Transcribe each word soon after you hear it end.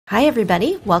Hi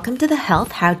everybody, welcome to the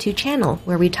Health How-To channel,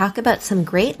 where we talk about some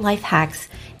great life hacks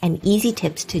and easy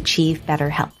tips to achieve better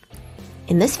health.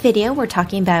 In this video, we're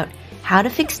talking about how to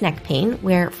fix neck pain,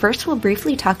 where first we'll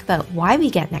briefly talk about why we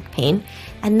get neck pain,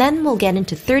 and then we'll get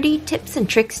into 30 tips and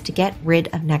tricks to get rid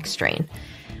of neck strain.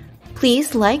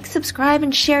 Please like, subscribe,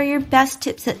 and share your best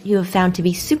tips that you have found to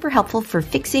be super helpful for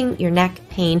fixing your neck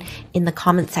pain in the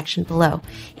comment section below.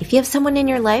 If you have someone in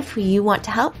your life who you want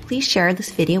to help, please share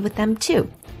this video with them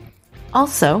too.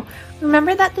 Also,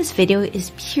 remember that this video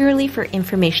is purely for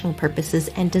informational purposes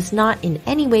and does not in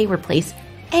any way replace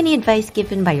any advice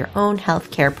given by your own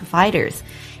healthcare providers.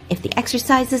 If the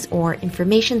exercises or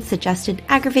information suggested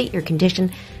aggravate your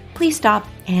condition, please stop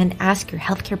and ask your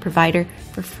healthcare provider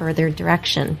for further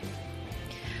direction.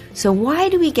 So why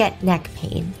do we get neck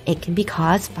pain? It can be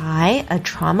caused by a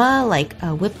trauma like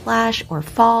a whiplash or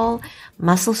fall,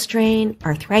 muscle strain,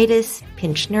 arthritis,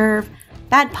 pinched nerve,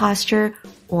 bad posture,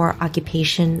 or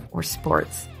occupation or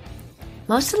sports.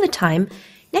 Most of the time,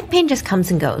 neck pain just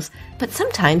comes and goes, but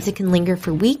sometimes it can linger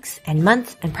for weeks and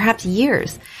months and perhaps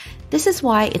years. This is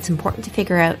why it's important to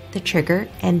figure out the trigger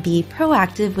and be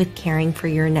proactive with caring for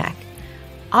your neck.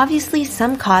 Obviously,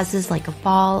 some causes like a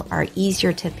fall are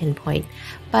easier to pinpoint,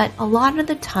 but a lot of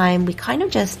the time we kind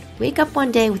of just wake up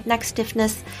one day with neck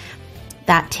stiffness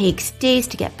that takes days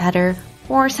to get better,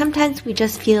 or sometimes we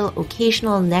just feel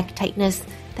occasional neck tightness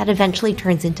that eventually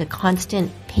turns into constant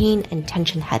pain and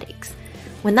tension headaches.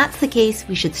 When that's the case,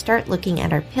 we should start looking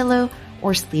at our pillow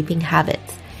or sleeping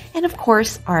habits, and of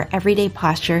course our everyday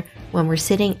posture when we're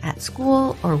sitting at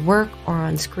school or work or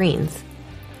on screens.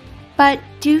 But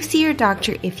do see your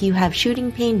doctor if you have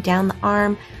shooting pain down the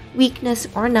arm, weakness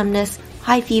or numbness,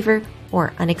 high fever,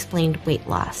 or unexplained weight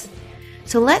loss.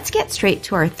 So let's get straight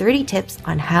to our 30 tips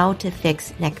on how to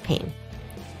fix neck pain.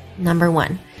 Number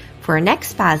 1, for a neck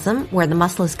spasm where the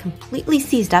muscle is completely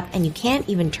seized up and you can't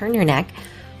even turn your neck,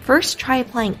 first try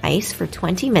applying ice for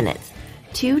 20 minutes,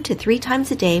 2 to 3 times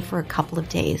a day for a couple of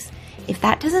days. If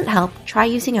that doesn't help, try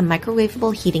using a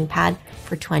microwavable heating pad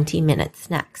for 20 minutes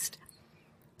next.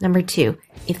 Number 2,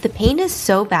 if the pain is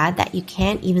so bad that you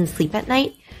can't even sleep at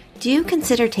night, do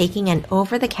consider taking an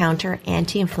over-the-counter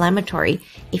anti-inflammatory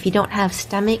if you don't have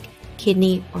stomach,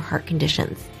 kidney, or heart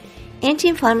conditions.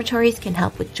 Anti-inflammatories can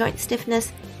help with joint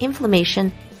stiffness,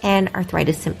 inflammation, and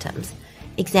arthritis symptoms.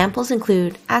 Examples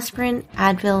include aspirin,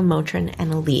 Advil, Motrin,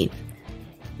 and Aleve.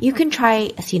 You can try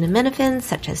acetaminophen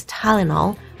such as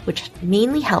Tylenol, which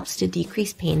mainly helps to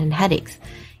decrease pain and headaches.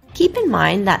 Keep in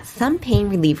mind that some pain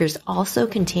relievers also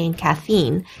contain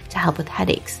caffeine to help with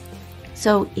headaches.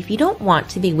 So if you don't want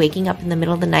to be waking up in the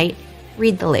middle of the night,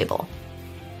 read the label.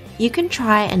 You can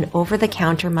try an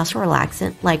over-the-counter muscle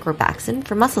relaxant like Robaxin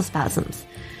for muscle spasms.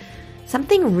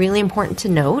 Something really important to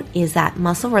note is that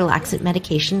muscle relaxant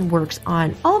medication works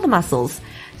on all the muscles,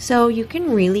 so you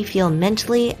can really feel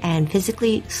mentally and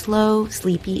physically slow,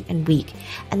 sleepy, and weak,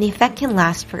 and the effect can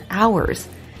last for hours.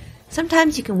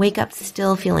 Sometimes you can wake up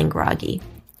still feeling groggy.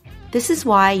 This is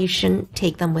why you shouldn't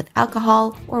take them with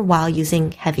alcohol or while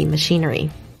using heavy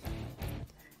machinery.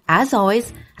 As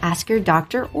always, ask your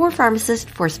doctor or pharmacist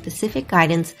for specific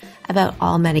guidance about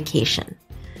all medication.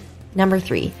 Number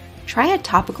 3, try a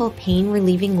topical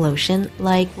pain-relieving lotion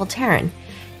like Voltaren.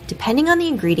 Depending on the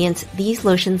ingredients, these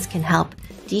lotions can help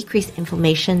decrease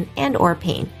inflammation and or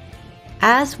pain.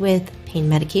 As with pain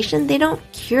medication, they don't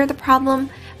cure the problem,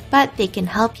 but they can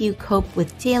help you cope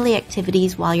with daily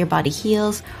activities while your body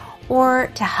heals, or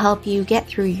to help you get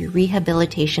through your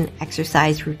rehabilitation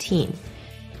exercise routine.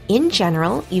 In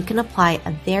general, you can apply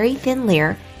a very thin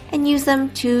layer and use them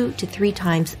 2 to 3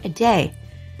 times a day.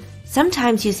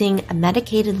 Sometimes using a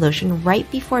medicated lotion right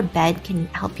before bed can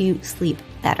help you sleep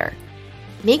better.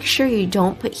 Make sure you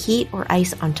don't put heat or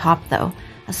ice on top though.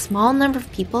 A small number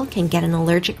of people can get an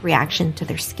allergic reaction to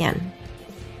their skin.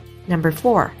 Number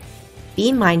 4,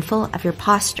 be mindful of your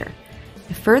posture.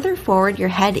 The further forward your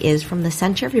head is from the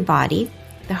center of your body,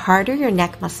 the harder your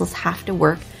neck muscles have to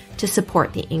work to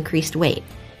support the increased weight.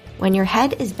 When your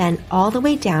head is bent all the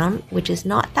way down, which is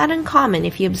not that uncommon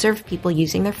if you observe people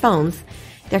using their phones,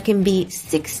 there can be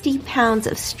 60 pounds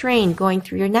of strain going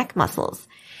through your neck muscles.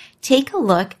 Take a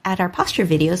look at our posture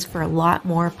videos for a lot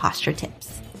more posture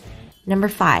tips. Number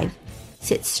 5,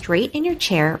 sit straight in your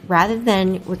chair rather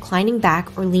than reclining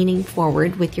back or leaning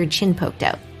forward with your chin poked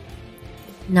out.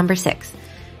 Number 6,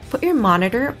 put your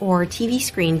monitor or TV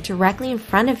screen directly in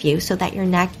front of you so that your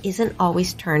neck isn't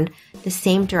always turned the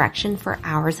same direction for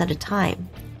hours at a time.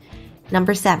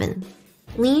 Number 7,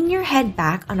 lean your head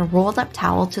back on a rolled up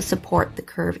towel to support the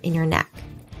curve in your neck.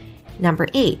 Number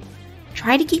 8,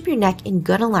 try to keep your neck in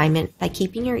good alignment by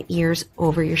keeping your ears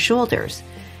over your shoulders.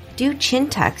 Do chin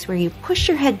tucks where you push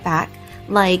your head back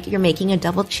like you're making a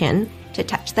double chin to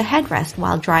touch the headrest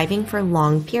while driving for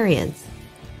long periods.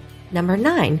 Number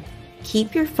 9,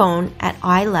 keep your phone at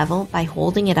eye level by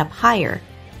holding it up higher.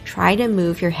 Try to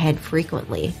move your head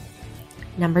frequently.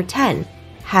 Number 10,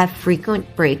 have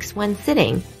frequent breaks when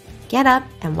sitting. Get up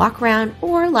and walk around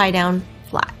or lie down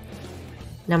flat.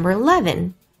 Number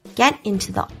 11, get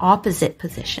into the opposite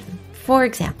position. For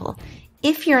example,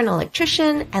 if you're an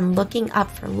electrician and looking up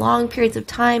for long periods of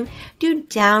time, do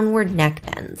downward neck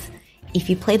bends. If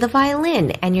you play the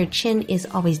violin and your chin is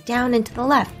always down and to the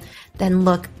left, then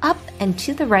look up and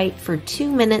to the right for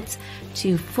 2 minutes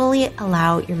to fully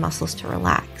allow your muscles to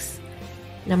relax.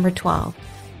 Number 12,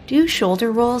 do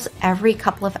shoulder rolls every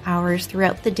couple of hours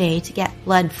throughout the day to get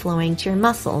blood flowing to your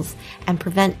muscles and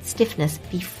prevent stiffness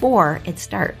before it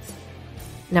starts.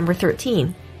 Number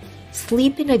 13,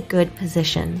 sleep in a good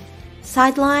position.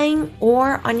 Side lying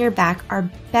or on your back are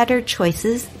better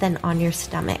choices than on your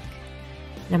stomach.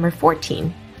 Number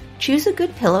 14, choose a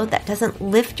good pillow that doesn't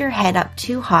lift your head up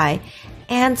too high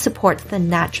and supports the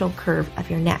natural curve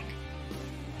of your neck.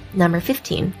 Number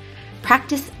 15,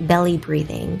 practice belly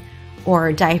breathing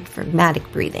or diaphragmatic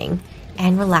breathing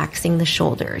and relaxing the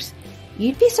shoulders.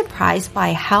 You'd be surprised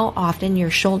by how often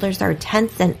your shoulders are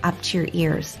tense and up to your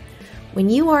ears. When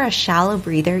you are a shallow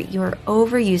breather, you're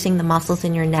overusing the muscles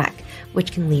in your neck,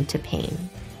 which can lead to pain.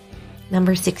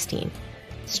 Number 16,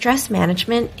 stress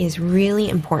management is really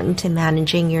important to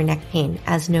managing your neck pain,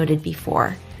 as noted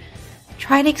before.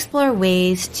 Try to explore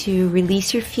ways to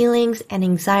release your feelings and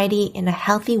anxiety in a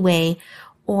healthy way,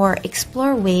 or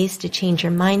explore ways to change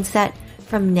your mindset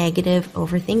from negative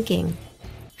overthinking.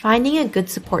 Finding a good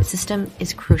support system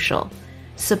is crucial.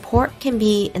 Support can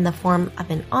be in the form of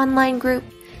an online group,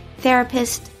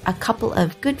 therapist, a couple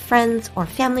of good friends or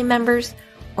family members,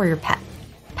 or your pet.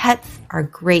 Pets are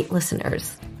great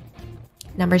listeners.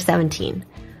 Number 17,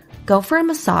 go for a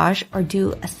massage or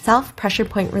do a self-pressure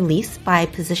point release by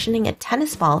positioning a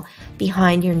tennis ball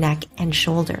behind your neck and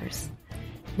shoulders.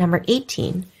 Number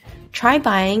 18, try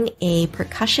buying a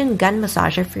percussion gun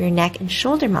massager for your neck and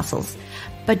shoulder muscles,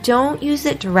 but don't use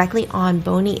it directly on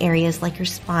bony areas like your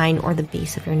spine or the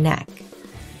base of your neck.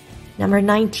 Number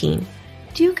 19,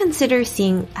 do consider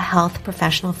seeing a health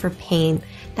professional for pain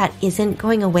that isn't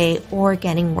going away or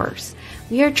getting worse.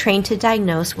 We are trained to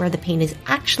diagnose where the pain is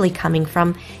actually coming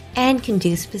from and can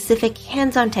do specific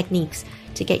hands-on techniques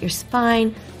to get your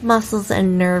spine, muscles,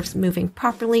 and nerves moving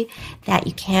properly that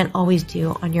you can't always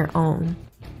do on your own.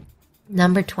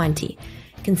 Number 20,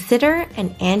 consider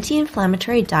an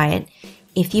anti-inflammatory diet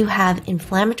if you have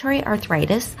inflammatory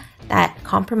arthritis that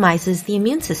compromises the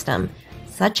immune system,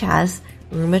 such as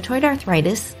rheumatoid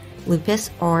arthritis, lupus,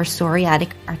 or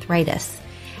psoriatic arthritis.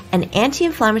 An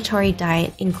anti-inflammatory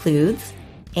diet includes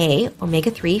A,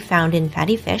 omega-3 found in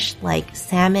fatty fish like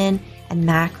salmon and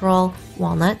mackerel,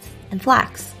 walnuts, and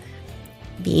flax.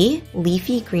 B,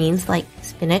 leafy greens like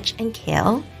spinach and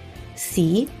kale.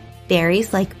 C,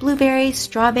 berries like blueberries,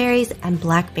 strawberries, and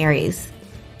blackberries.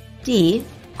 D,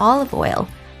 olive oil,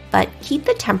 but keep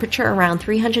the temperature around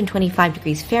 325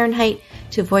 degrees Fahrenheit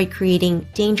to avoid creating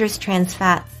dangerous trans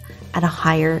fats at a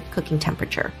higher cooking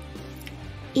temperature.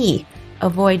 E,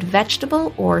 avoid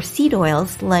vegetable or seed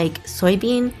oils like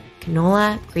soybean,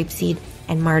 canola, grapeseed,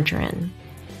 and margarine.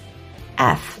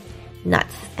 F,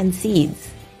 nuts and seeds.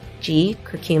 G,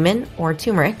 curcumin or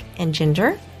turmeric and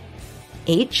ginger.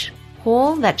 H,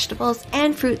 whole vegetables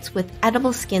and fruits with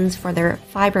edible skins for their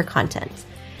fiber content.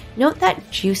 Note that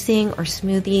juicing or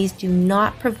smoothies do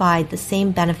not provide the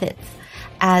same benefits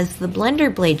as the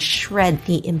blender blades shred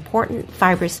the important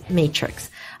fibrous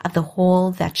matrix of the whole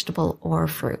vegetable or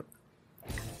fruit.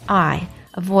 I,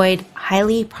 avoid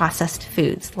highly processed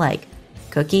foods like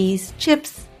cookies,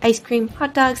 chips, ice cream,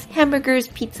 hot dogs, hamburgers,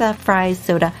 pizza, fries,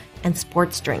 soda, and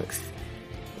sports drinks.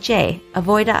 J,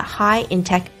 avoid a high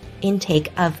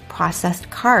intake of processed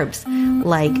carbs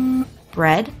like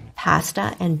bread,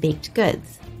 pasta, and baked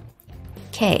goods.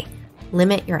 K,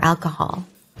 limit your alcohol.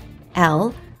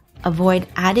 L, avoid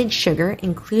added sugar,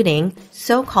 including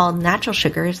so-called natural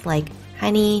sugars like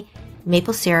honey,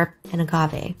 maple syrup, and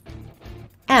agave.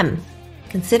 M,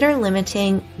 consider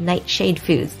limiting nightshade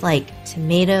foods like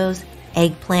tomatoes,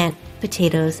 eggplant,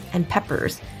 potatoes, and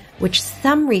peppers, which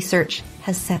some research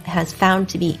has found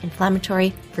to be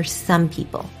inflammatory for some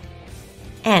people.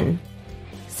 N,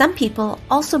 some people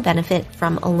also benefit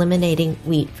from eliminating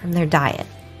wheat from their diet.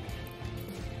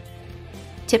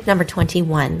 Tip number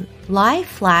 21, lie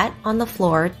flat on the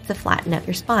floor to flatten out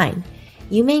your spine.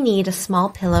 You may need a small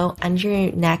pillow under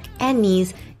your neck and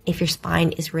knees if your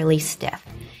spine is really stiff.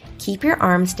 Keep your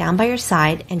arms down by your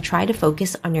side and try to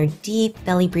focus on your deep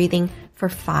belly breathing for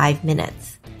 5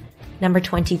 minutes. Number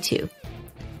 22.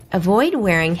 Avoid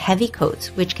wearing heavy coats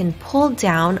which can pull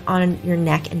down on your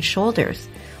neck and shoulders.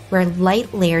 Wear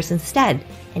light layers instead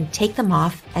and take them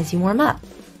off as you warm up.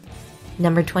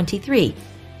 Number 23.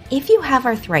 If you have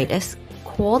arthritis,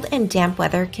 cold and damp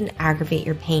weather can aggravate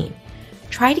your pain.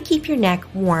 Try to keep your neck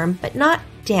warm but not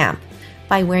damp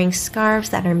by wearing scarves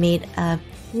that are made of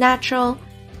natural,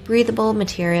 breathable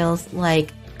materials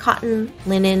like cotton,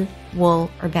 linen, wool,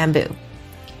 or bamboo.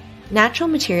 Natural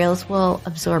materials will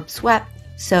absorb sweat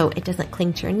so it doesn't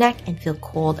cling to your neck and feel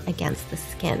cold against the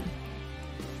skin.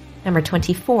 Number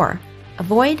 24.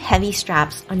 Avoid heavy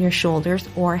straps on your shoulders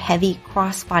or heavy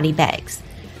crossbody bags.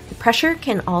 The pressure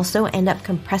can also end up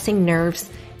compressing nerves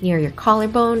near your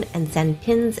collarbone and send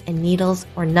pins and needles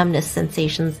or numbness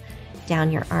sensations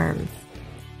down your arms.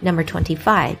 Number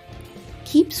 25.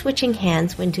 Keep switching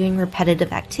hands when doing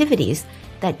repetitive activities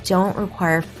that don't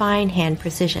require fine hand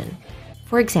precision.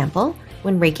 For example,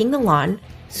 when raking the lawn,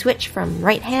 switch from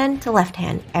right hand to left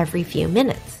hand every few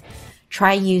minutes.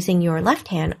 Try using your left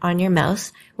hand on your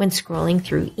mouse when scrolling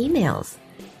through emails.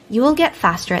 You will get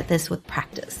faster at this with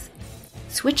practice.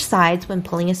 Switch sides when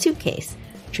pulling a suitcase,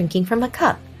 drinking from a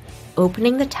cup,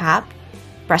 opening the tap,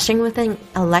 brushing with an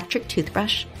electric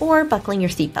toothbrush, or buckling your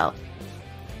seatbelt.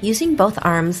 Using both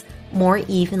arms more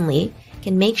evenly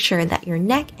can make sure that your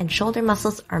neck and shoulder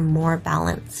muscles are more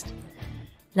balanced.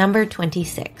 Number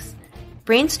 26.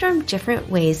 Brainstorm different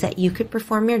ways that you could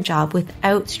perform your job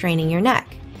without straining your neck.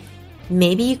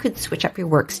 Maybe you could switch up your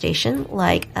workstation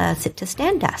like a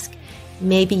sit-to-stand desk.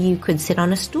 Maybe you could sit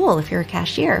on a stool if you're a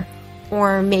cashier.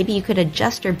 Or maybe you could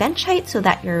adjust your bench height so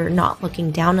that you're not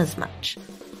looking down as much.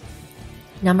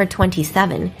 Number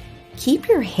 27. Keep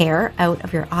your hair out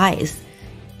of your eyes.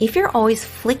 If you're always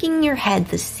flicking your head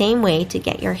the same way to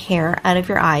get your hair out of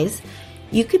your eyes,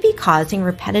 you could be causing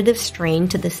repetitive strain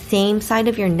to the same side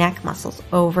of your neck muscles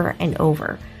over and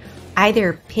over.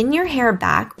 Either pin your hair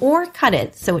back or cut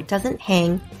it so it doesn't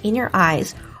hang in your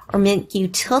eyes, or make you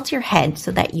tilt your head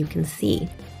so that you can see.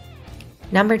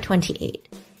 Number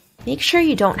 28. Make sure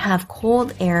you don't have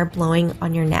cold air blowing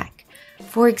on your neck.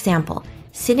 For example,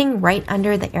 sitting right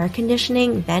under the air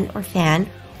conditioning vent or fan,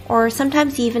 or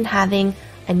sometimes even having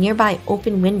a nearby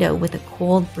open window with a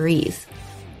cold breeze.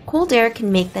 Cold air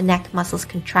can make the neck muscles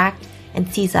contract and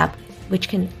seize up, which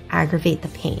can aggravate the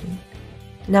pain.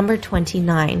 Number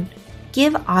 29.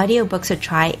 Give audiobooks a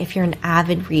try if you're an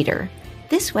avid reader.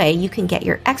 This way you can get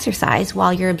your exercise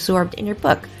while you're absorbed in your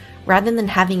book, rather than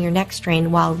having your neck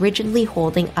strained while rigidly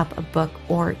holding up a book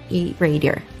or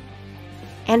e-reader.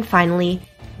 And finally,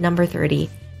 number 30.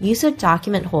 Use a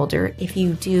document holder if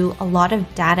you do a lot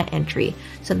of data entry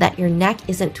so that your neck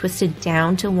isn't twisted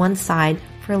down to one side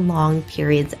for long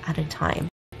periods at a time.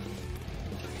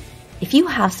 If you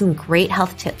have some great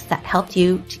health tips that helped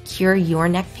you to cure your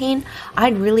neck pain,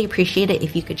 I'd really appreciate it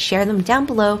if you could share them down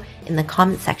below in the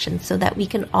comment section so that we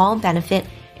can all benefit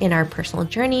in our personal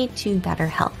journey to better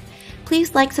health.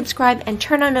 Please like, subscribe, and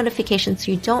turn on notifications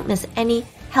so you don't miss any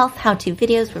health how-to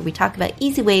videos where we talk about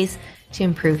easy ways to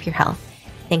improve your health.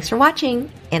 Thanks for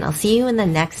watching, and I'll see you in the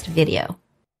next video.